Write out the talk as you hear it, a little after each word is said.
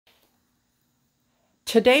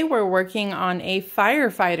Today we're working on a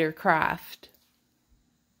firefighter craft.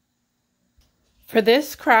 For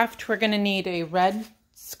this craft, we're going to need a red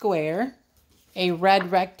square, a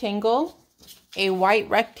red rectangle, a white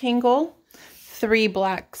rectangle, 3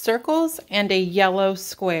 black circles, and a yellow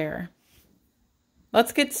square.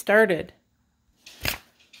 Let's get started.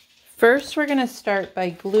 First, we're going to start by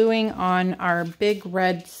gluing on our big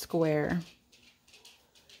red square.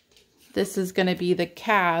 This is going to be the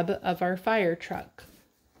cab of our fire truck.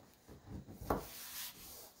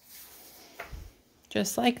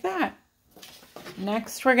 Just like that.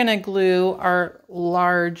 Next, we're going to glue our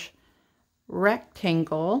large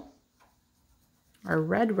rectangle, our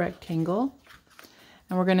red rectangle,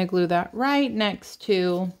 and we're going to glue that right next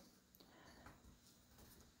to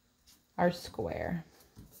our square.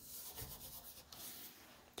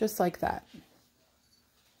 Just like that.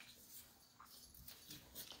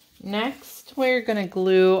 Next, we're going to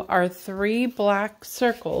glue our 3 black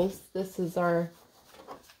circles. This is our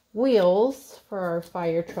wheels for our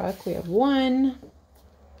fire truck. We have 1,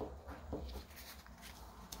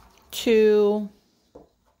 2,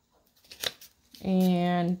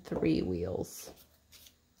 and 3 wheels.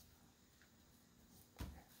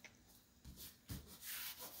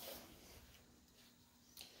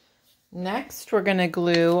 Next, we're going to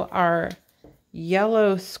glue our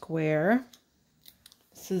yellow square.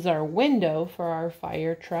 This is our window for our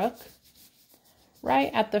fire truck,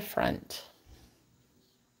 right at the front.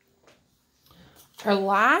 Our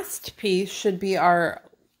last piece should be our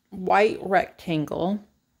white rectangle,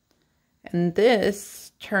 and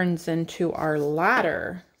this turns into our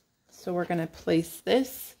ladder. So we're going to place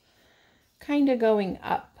this kind of going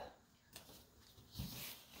up.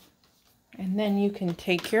 And then you can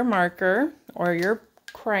take your marker or your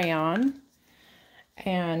crayon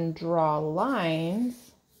and draw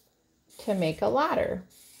lines to make a ladder.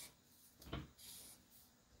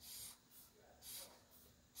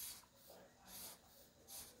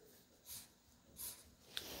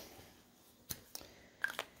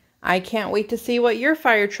 I can't wait to see what your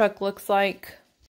fire truck looks like.